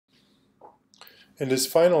In this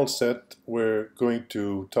final set, we're going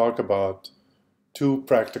to talk about two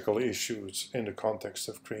practical issues in the context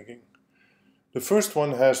of Kriging. The first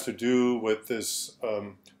one has to do with this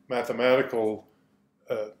mathematical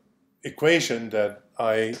equation that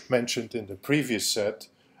I mentioned in the previous set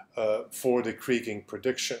for the Kriging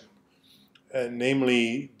prediction, and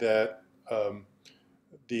namely that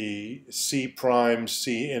the C prime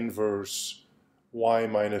C inverse y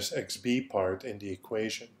minus xb part in the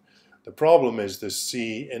equation. The problem is the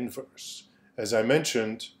C inverse. As I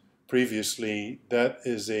mentioned previously, that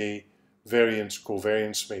is a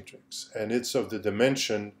variance-covariance matrix, and it's of the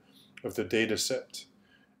dimension of the data set.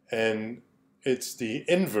 And it's the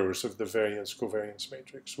inverse of the variance-covariance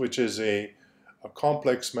matrix, which is a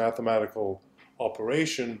complex mathematical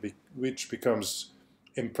operation which becomes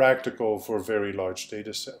impractical for very large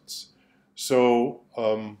data sets. So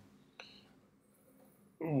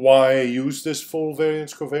why use this full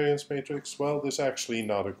variance-covariance matrix? Well, there's actually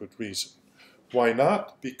not a good reason. Why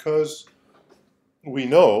not? Because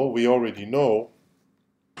we already know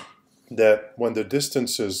that when the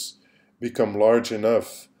distances become large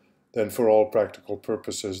enough, then for all practical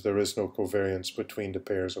purposes, there is no covariance between the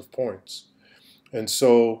pairs of points. And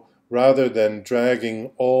so rather than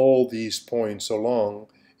dragging all these points along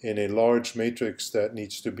in a large matrix that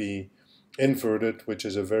needs to be inverted, which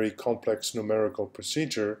is a very complex numerical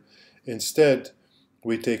procedure, instead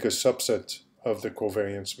we take a subset of the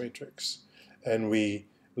covariance matrix and we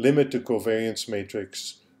limit the covariance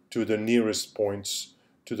matrix to the nearest points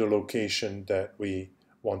to the location that we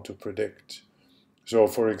want to predict. So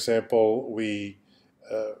for example, we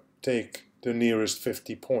take the nearest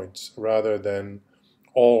 50 points rather than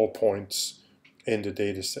all points in the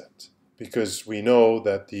data set, because we know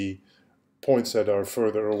that the points that are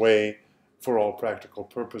further away for all practical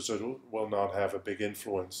purposes will not have a big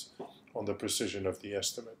influence on the precision of the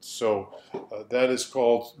estimates. So that is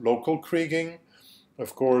called local Kriging.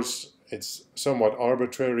 Of course, it's somewhat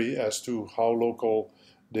arbitrary as to how local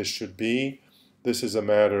this should be. This is a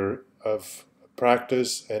matter of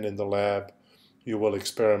practice, and in the lab you will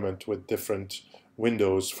experiment with different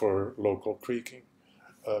windows for local Kriging.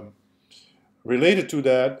 Related to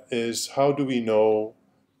that is, how do we know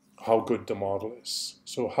how good the model is?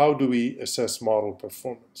 So how do we assess model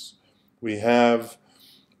performance? We have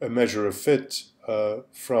a measure of fit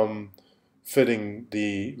from fitting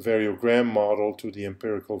the variogram model to the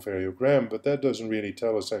empirical variogram, but that doesn't really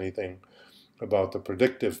tell us anything about the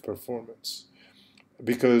predictive performance,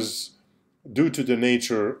 because due to the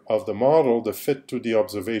nature of the model, the fit to the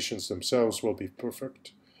observations themselves will be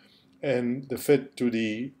perfect, and the fit to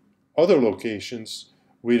the other locations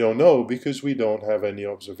we don't know because we don't have any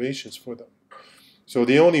observations for them. So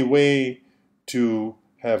the only way to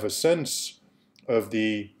have a sense of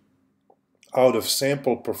the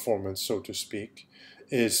out-of-sample performance, so to speak,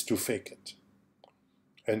 is to fake it.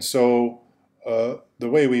 And so the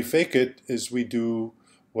way we fake it is we do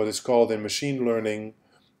what is called in machine learning,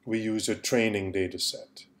 we use a training data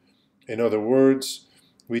set. In other words,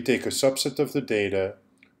 we take a subset of the data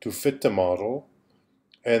to fit the model,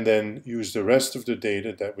 and then use the rest of the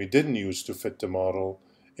data that we didn't use to fit the model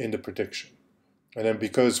in the prediction. And then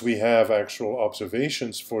because we have actual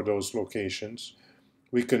observations for those locations,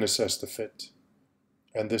 we can assess the fit.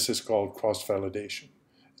 And this is called cross-validation.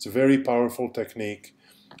 It's a very powerful technique.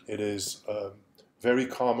 It is very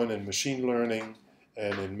common in machine learning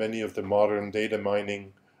and in many of the modern data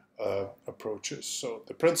mining approaches. So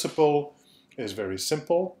the principle is very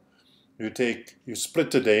simple. You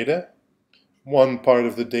split the data. One part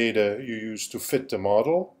of the data you use to fit the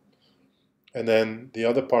model, and then the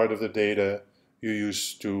other part of the data you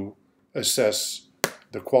use to assess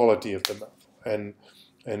the quality of the model.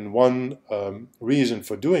 And one reason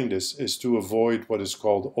for doing this is to avoid what is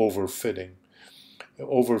called overfitting.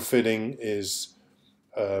 Overfitting is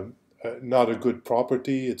not a good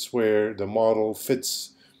property. It's where the model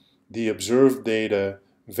fits the observed data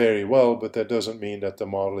very well, but that doesn't mean that the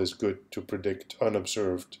model is good to predict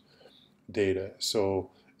unobserved data. So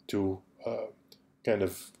to kind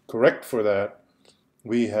of correct for that,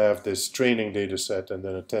 we have this training data set and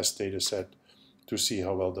then a test data set to see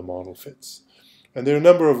how well the model fits. And there are a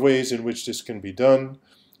number of ways in which this can be done.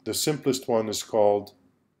 The simplest one is called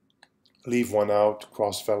leave one out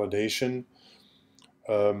cross-validation.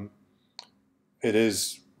 It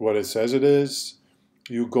is what it says it is.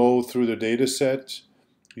 You go through the data set,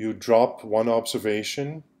 you drop one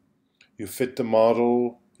observation, you fit the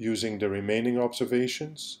model using the remaining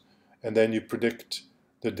observations, and then you predict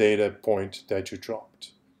the data point that you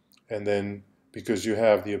dropped. And then, because you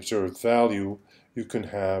have the observed value, you can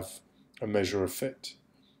have a measure of fit.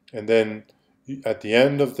 And then At the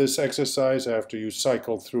end of this exercise, after you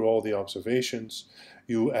cycle through all the observations,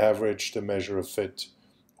 you average the measure of fit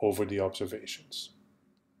over the observations.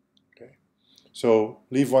 Okay. So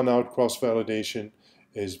leave one out cross-validation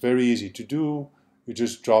is very easy to do. You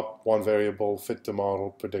just drop one variable, fit the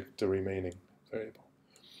model, predict the remaining variable.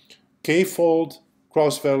 K-fold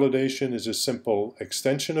cross-validation is a simple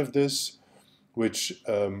extension of this, which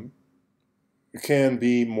can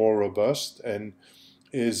be more robust and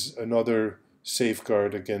is another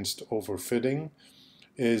safeguard against overfitting.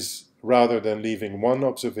 Is rather than leaving one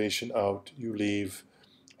observation out, you leave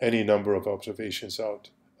any number of observations out,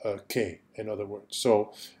 k in other words.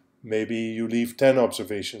 So maybe you leave 10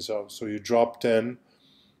 observations out. So you drop 10,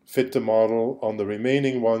 fit the model on the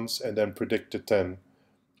remaining ones, and then predict the 10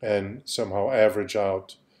 and somehow average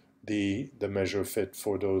out the measure of fit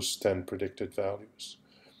for those 10 predicted values.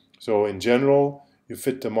 So in general, you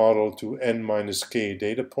fit the model to n minus k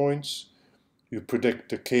data points, you predict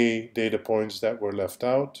the k data points that were left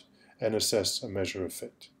out, and assess a measure of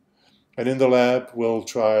fit. And in the lab, we'll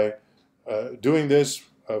try doing this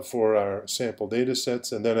for our sample data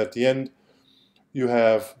sets, and then at the end, you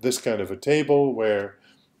have this kind of a table where,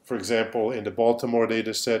 for example, in the Baltimore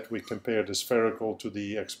data set, we compare the spherical to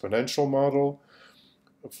the exponential model,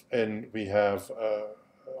 and we have,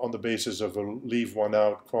 on the basis of a leave one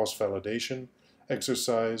out cross-validation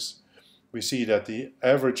exercise, we see that the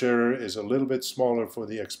average error is a little bit smaller for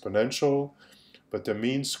the exponential, but the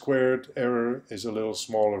mean squared error is a little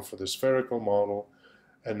smaller for the spherical model,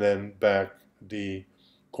 and then back the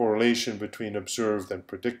correlation between observed and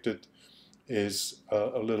predicted is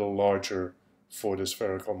a little larger for the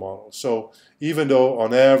spherical model. So even though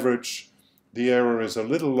on average the error is a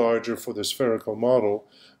little larger for the spherical model,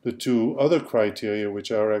 the two other criteria,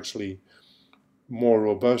 which are actually more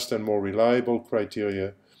robust and more reliable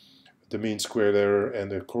criteria, the mean squared error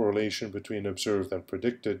and the correlation between observed and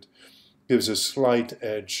predicted, gives a slight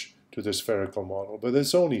edge to the spherical model. But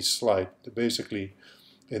it's only slight. Basically,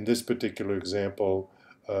 in this particular example,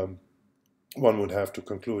 one would have to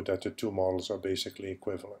conclude that the two models are basically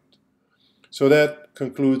equivalent. So that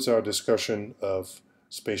concludes our discussion of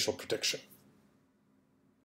spatial prediction.